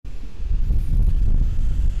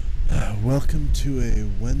Welcome to a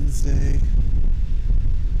Wednesday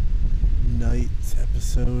night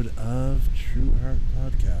episode of True Heart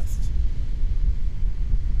Podcast.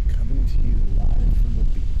 Coming to you live from the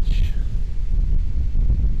beach.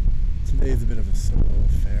 Today's a bit of a solo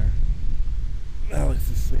affair.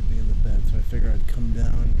 Alex is sleeping in the bed, so I figured I'd come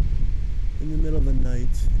down in the middle of the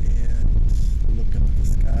night and look up at the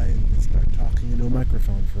sky and just start talking into a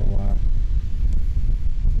microphone for a while.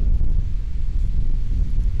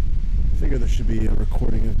 I figure there should be a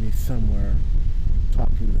recording of me somewhere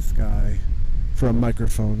talking to the sky for a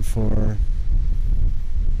microphone for,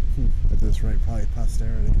 at this rate, probably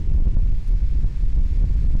posterity.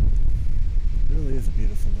 It really is a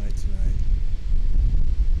beautiful night tonight.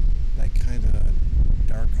 That kind of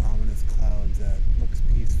dark, ominous cloud that looks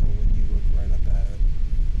peaceful when you look right up at it.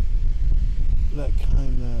 That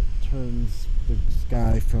kind that turns the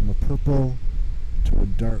sky from a purple to a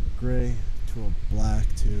dark gray to a black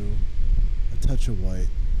to a touch of white.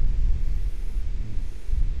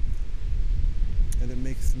 And it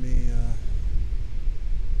makes me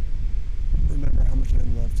remember how much I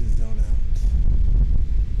love to zone out.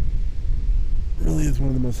 It really is one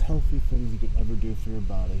of the most healthy things you could ever do for your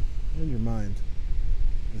body and your mind.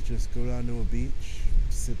 Is just go down to a beach,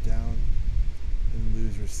 sit down, and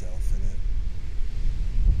lose yourself in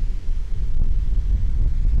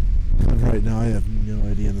it. And right now I have no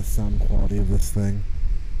idea the sound quality of this thing.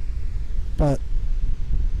 But,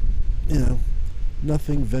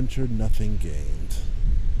 nothing ventured, nothing gained.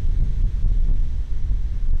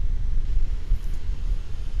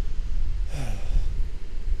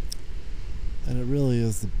 And it really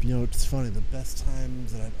is, it's funny, the best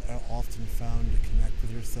times that I've often found to connect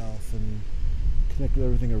with yourself and connect with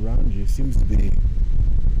everything around you seems to be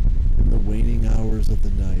in the waning hours of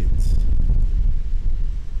the night.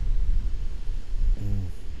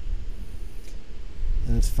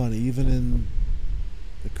 And it's funny, even in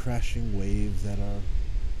the crashing waves that are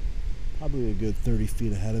probably a good 30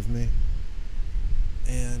 feet ahead of me,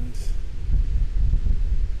 and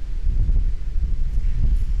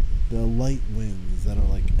the light winds that are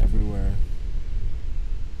like everywhere.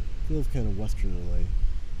 Feels kind of westerly,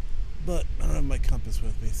 but I don't have my compass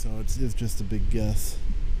with me, so it's just a big guess.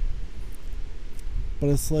 But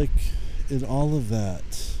it's like, in all of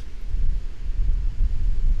that,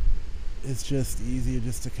 it's just easier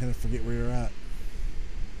just to kind of forget where you're at.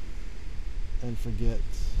 And forget.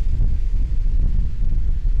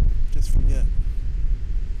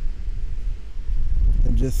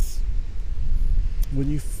 And just,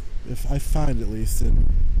 if I find at least, and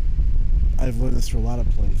I've learned this from a lot of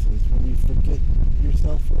places, when you forget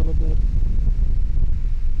yourself a little bit,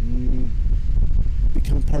 you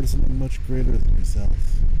become part of something much greater than yourself.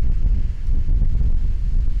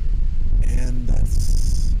 And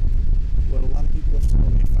that's what a lot of people have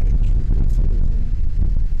told me, finding truth.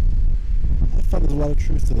 I found there's a lot of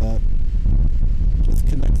truth to that. Just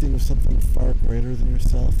connecting with something far greater than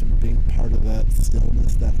yourself and being part of that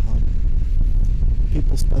stillness, that hum.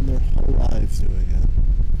 People spend their whole lives doing it.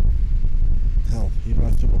 Hell, even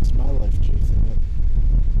I spent most of my life chasing it.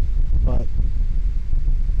 But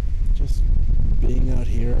just being out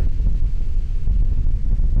here on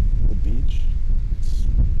the beach,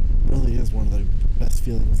 really is one of the best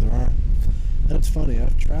feelings there are. And it's funny,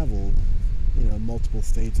 I've traveled, multiple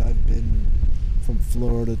states. I've been from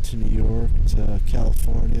Florida to New York to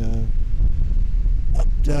California, up,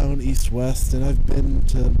 down, east, west, and I've been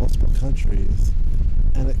to multiple countries.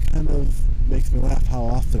 And it kind of makes me laugh how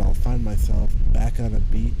often I'll find myself back on a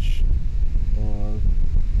beach or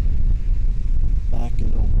back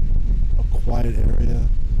in a quiet area,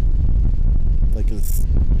 like a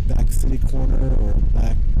back city corner or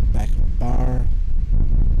back in a bar.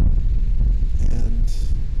 And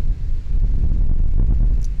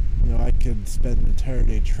I could spend an entire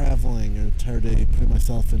day traveling or an entire day putting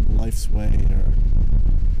myself in life's way or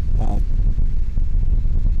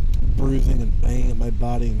bruising and banging at my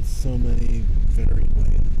body in so many varied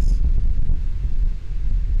ways.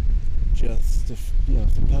 Just to,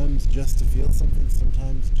 sometimes just to feel something,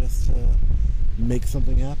 sometimes just to make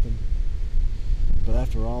something happen. But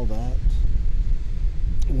after all that,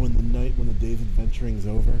 when the day's adventuring is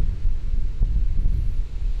over,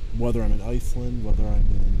 whether I'm in Iceland, whether I'm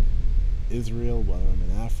in Israel, whether I'm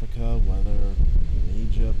in Africa, whether I'm in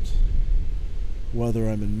Egypt, whether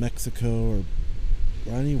I'm in Mexico or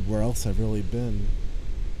anywhere else I've really been,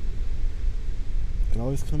 it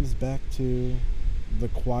always comes back to the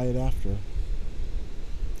quiet after.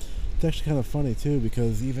 It's actually kind of funny too,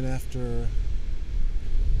 because even after,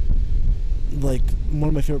 like, one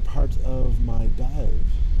of my favorite parts of my dive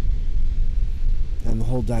and the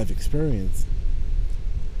whole dive experience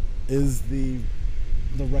is the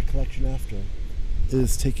recollection after.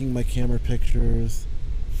 Is taking my camera pictures,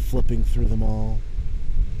 flipping through them all,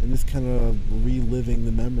 and just kind of reliving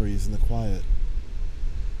the memories in the quiet.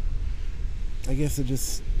 I guess it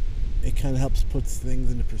kind of helps puts things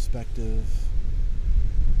into perspective,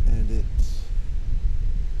 and it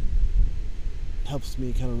helps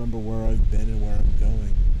me kind of remember where I've been and where I'm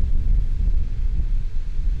going.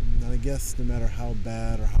 And I guess no matter how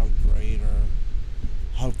bad or how great or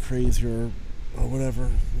how crazy or whatever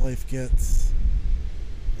life gets,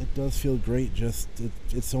 it does feel great.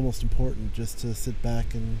 It's almost important just to sit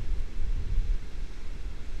back and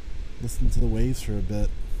listen to the waves for a bit,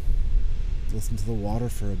 listen to the water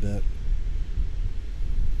for a bit.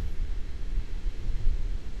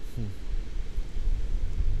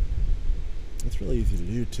 It's really easy to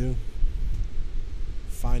do too.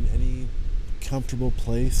 Find any comfortable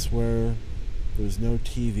place where there's no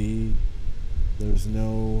TV, there's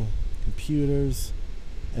no computers,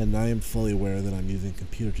 and I am fully aware that I'm using a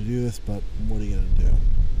computer to do this, but what are you going to do?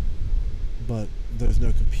 But there's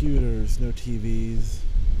no computers, no TVs,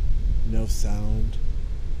 no sound,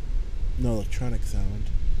 no electronic sound.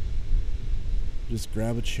 Just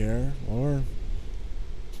grab a chair, or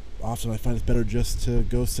often I find it's better just to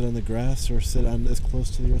go sit on the grass or sit on as close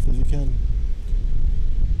to the earth as you can.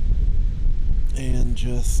 And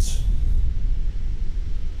just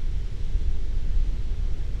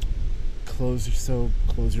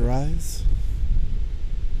close your eyes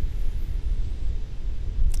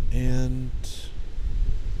and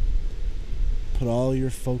put all your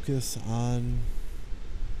focus on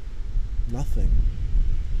nothing.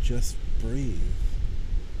 Just breathe.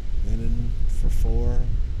 In for 4,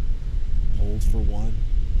 hold for 1,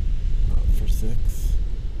 out for 6,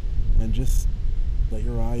 and just let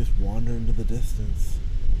your eyes wander into the distance.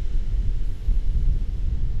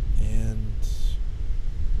 And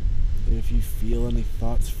if you feel any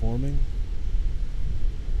thoughts forming,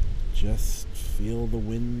 just feel the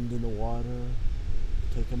wind in the water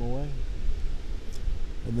take them away.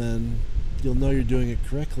 And then you'll know you're doing it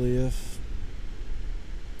correctly if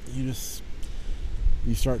you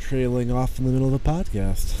start trailing off in the middle of the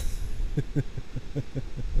podcast.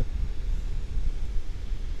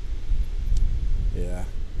 Yeah.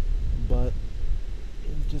 But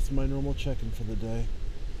just my normal check-in for the day.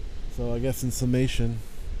 So I guess in summation,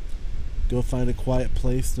 go find a quiet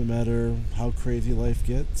place no matter how crazy life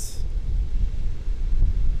gets.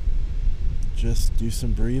 Just do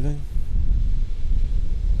some breathing.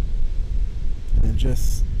 And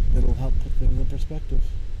it'll help put things in perspective.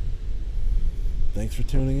 Thanks for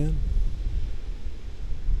tuning in.